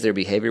manage their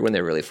behavior when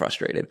they're really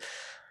frustrated?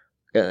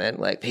 And then,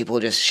 like,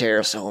 people just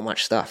share so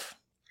much stuff.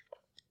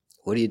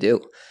 What do you do?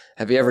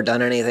 Have you ever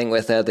done anything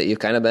with that you've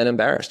kind of been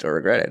embarrassed or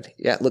regretted?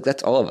 Yeah, look,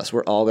 that's all of us.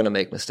 We're all going to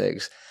make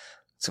mistakes.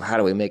 So how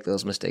do we make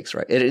those mistakes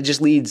right? It just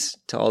leads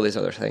to all these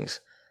other things.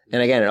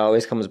 And again, it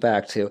always comes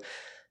back to,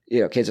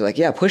 kids are like,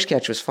 yeah, push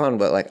catch was fun,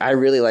 but like, I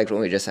really liked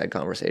when we just had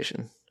conversation.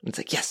 And it's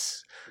like,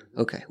 yes,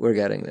 okay, we're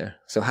getting there.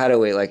 So how do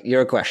we, like,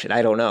 your question,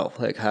 I don't know,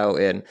 like, how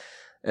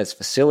as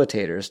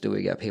facilitators, do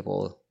we get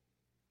people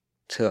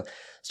to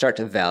start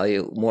to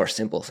value more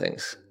simple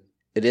things?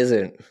 It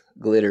isn't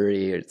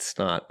glittery. It's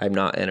not, I'm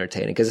not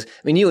entertaining. Because,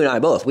 you and I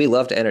both, we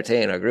love to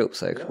entertain our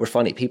groups. Like, we're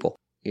funny people.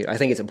 I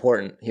think it's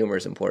important. Humor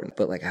is important.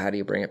 But, like, how do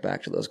you bring it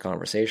back to those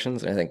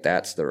conversations? And I think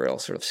that's the real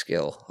sort of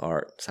skill,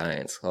 art,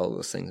 science, all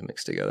those things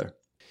mixed together.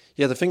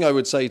 Yeah, the thing I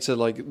would say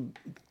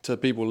to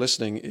people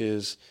listening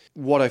is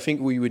what I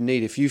think we would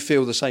need, if you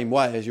feel the same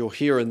way as you're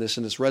hearing this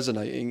and it's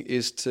resonating,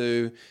 is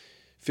to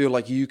feel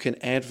like you can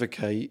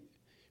advocate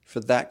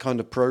for that kind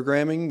of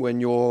programming when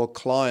your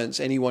clients,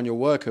 anyone you're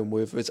working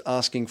with, is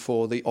asking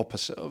for the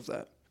opposite of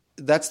that.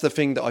 That's the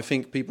thing that I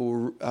think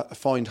people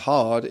find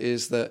hard,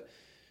 is that,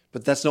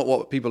 but that's not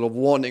what people are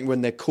wanting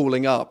when they're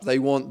calling up. They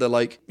want the,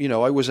 like,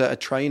 I was at a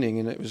training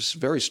and it was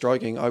very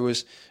striking.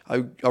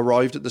 I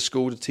arrived at the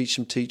school to teach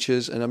some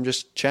teachers, and I'm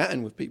just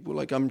chatting with people.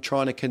 Like, I'm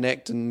trying to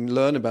connect and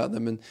learn about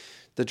them. And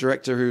the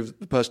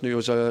person who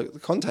was a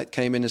contact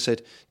came in and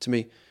said to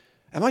me,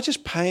 am I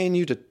just paying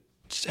you to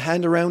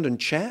hand around and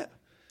chat?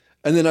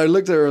 And then I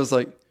looked at her and I was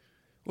like,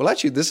 well,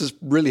 actually, this is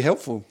really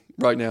helpful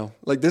right now.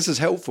 Like, this is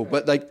helpful.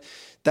 But, like,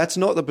 that's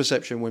not the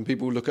perception when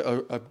people look at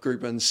a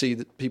group and see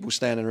that people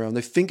standing around.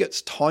 They think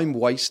it's time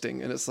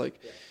wasting. And it's like,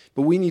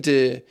 but we need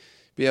to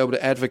be able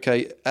to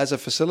advocate as a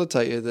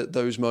facilitator that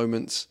those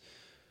moments,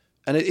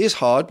 and it is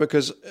hard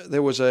because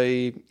there was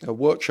a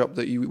workshop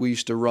that we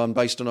used to run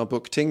based on our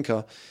book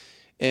Tinker.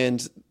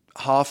 And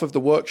half of the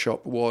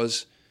workshop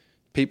was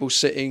people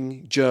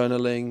sitting,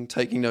 journaling,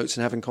 taking notes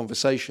and having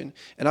conversation.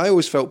 And I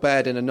always felt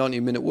bad in a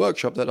 90-minute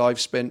workshop that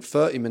I've spent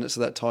 30 minutes of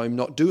that time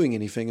not doing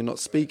anything and not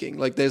speaking.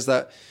 Like, there's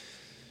that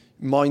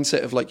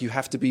mindset of, like, you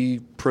have to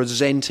be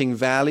presenting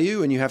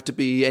value and you have to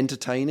be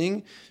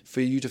entertaining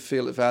for you to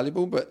feel it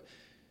valuable. But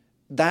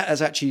that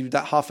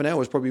half an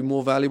hour is probably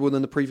more valuable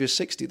than the previous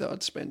 60 that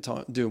I'd spent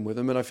time doing with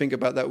them. And I think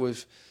about that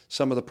with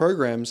some of the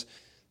programs.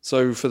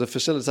 So for the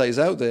facilitators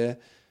out there,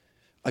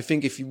 I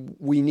think if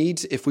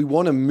we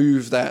want to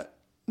move that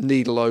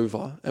needle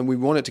over and we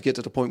want it to get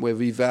to the point where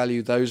we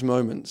value those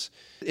moments,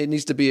 it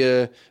needs to be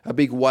a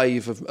big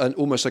wave of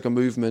almost like a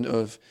movement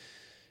of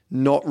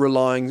not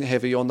relying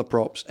heavy on the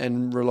props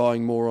and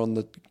relying more on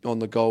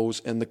the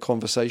goals and the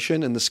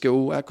conversation and the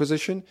skill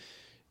acquisition,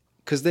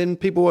 because then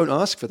people won't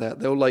ask for that.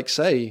 They'll, like,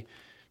 say,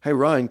 hey,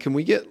 Ryan, can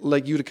we get,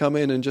 like, you to come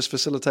in and just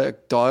facilitate a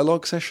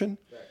dialogue session?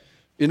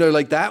 Right.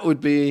 Like,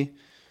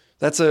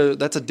 that's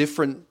a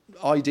different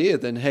idea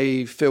than,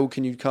 hey, Phil,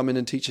 can you come in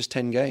and teach us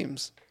 10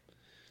 games?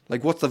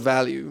 Like, what's the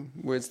value?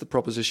 Where's the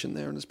proposition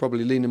there? And it's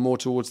probably leaning more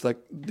towards, like,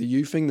 the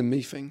you thing than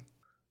me thing.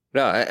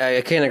 No,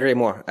 I can't agree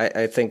more.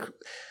 I think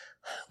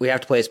we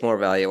have to place more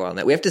value on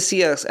that. We have to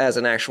see us as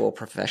an actual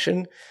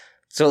profession.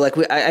 So, like,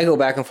 I go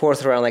back and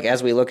forth around, like,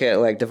 as we look at,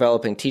 like,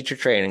 developing teacher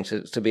training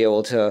to be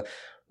able to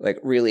like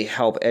really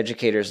help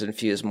educators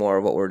infuse more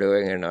of what we're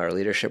doing in our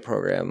leadership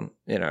program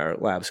in our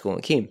lab school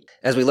in Keene.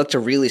 As we look to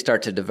really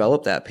start to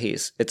develop that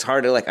piece, it's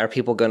hard to like, are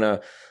people going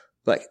to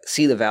like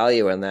see the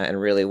value in that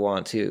and really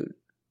want to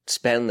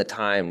spend the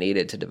time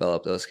needed to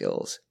develop those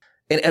skills?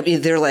 And I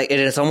mean, they're like, and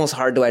it's almost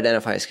hard to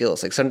identify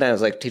skills. Like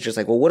sometimes like teachers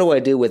like, well, what do I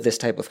do with this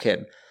type of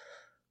kid?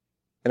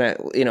 And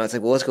it's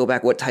like, well, let's go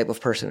back. What type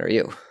of person are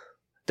you?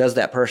 Does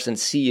that person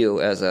see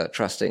you as a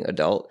trusting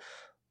adult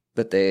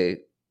that they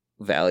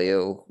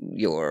value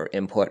your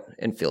input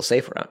and feel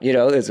safe around?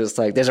 It's just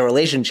like, there's a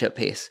relationship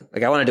piece.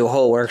 Like I want to do a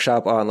whole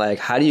workshop on like,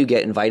 how do you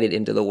get invited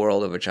into the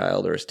world of a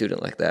child or a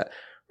student like that?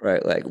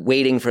 Right? Like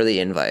waiting for the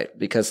invite,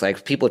 because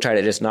like people try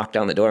to just knock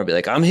down the door and be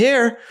like, I'm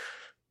here,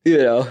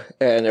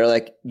 and they're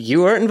like,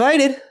 you weren't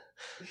invited,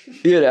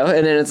 and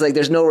then it's like,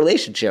 there's no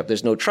relationship.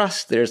 There's no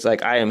trust. There's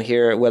like, I am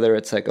here, whether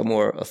it's like a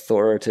more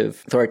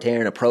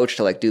authoritarian approach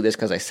to like, do this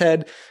because I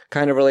said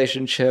kind of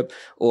relationship,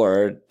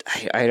 or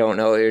I don't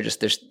know,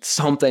 there's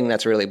something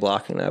that's really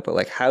blocking that. But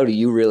like, how do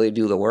you really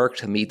do the work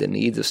to meet the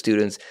needs of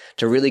students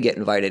to really get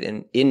invited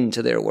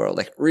into their world,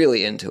 like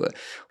really into it?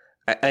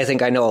 I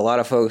think I know a lot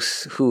of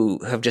folks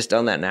who have just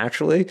done that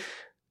naturally,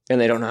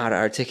 and they don't know how to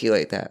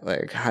articulate that.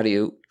 Like, how do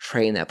you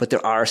train that? But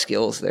there are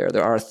skills there.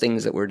 There are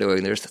things that we're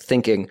doing. There's the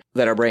thinking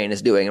that our brain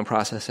is doing and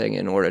processing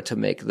in order to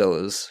make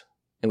those,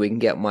 and we can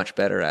get much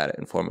better at it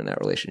in forming that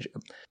relationship.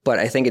 But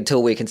I think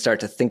until we can start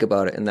to think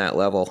about it in that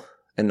level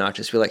and not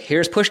just be like,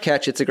 here's Push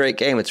Catch. It's a great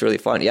game. It's really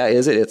fun. Yeah,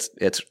 is it?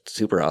 It's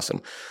super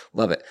awesome.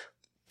 Love it.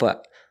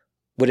 But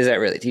what is that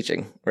really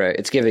teaching, right?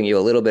 It's giving you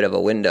a little bit of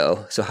a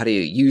window. So how do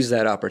you use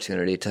that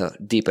opportunity to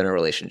deepen a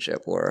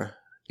relationship, or,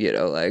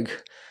 like,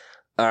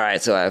 all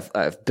right, so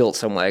I've built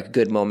some like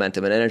good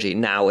momentum and energy.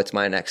 Now it's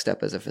my next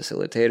step as a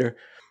facilitator.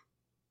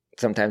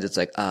 Sometimes it's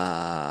like,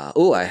 I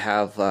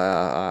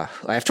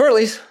have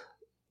twirlies,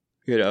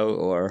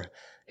 or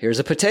here's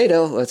a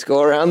potato. Let's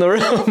go around the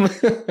room.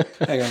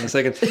 Hang on a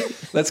second.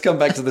 Let's come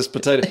back to this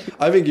potato.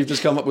 I think you've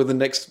just come up with the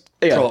next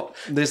prop.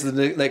 This is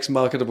the next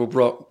marketable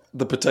prop,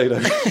 the potato.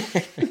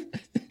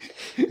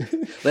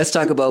 Let's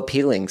talk about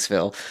peelings,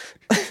 Phil.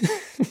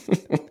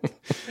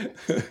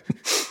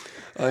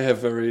 I have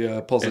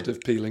very positive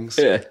peelings.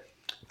 Yeah.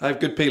 I have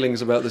good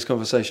feelings about this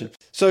conversation.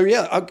 So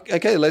yeah,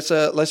 okay,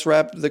 let's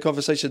wrap the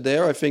conversation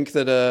there. I think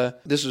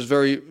that this was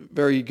very,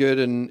 very good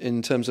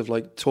in terms of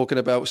like talking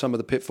about some of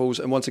the pitfalls.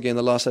 And once again,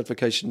 the last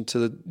advocation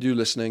to you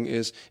listening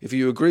is, if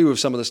you agree with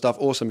some of the stuff,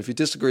 awesome. If you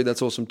disagree,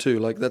 that's awesome too.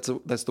 Like that's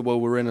the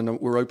world we're in, and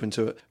we're open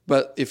to it.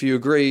 But if you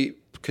agree,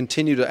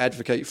 continue to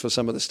advocate for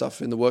some of the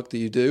stuff in the work that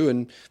you do,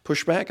 and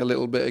push back a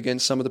little bit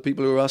against some of the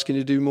people who are asking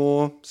you to do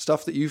more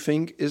stuff that you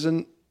think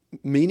isn't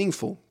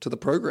meaningful to the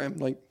program.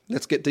 Like,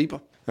 let's get deeper.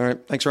 All right.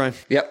 Thanks, Ryan.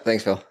 Yep.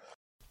 Thanks, Phil.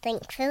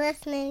 Thanks for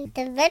listening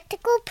to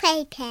Vertical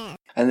Playtime.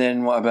 And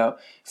then what about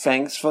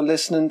thanks for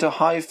listening to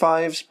High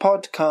Fives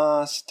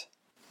podcast?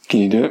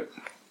 Can you do it?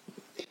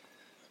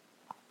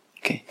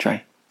 Okay,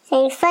 try.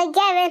 Thanks for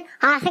giving.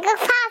 I think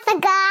a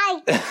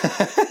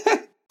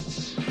guy.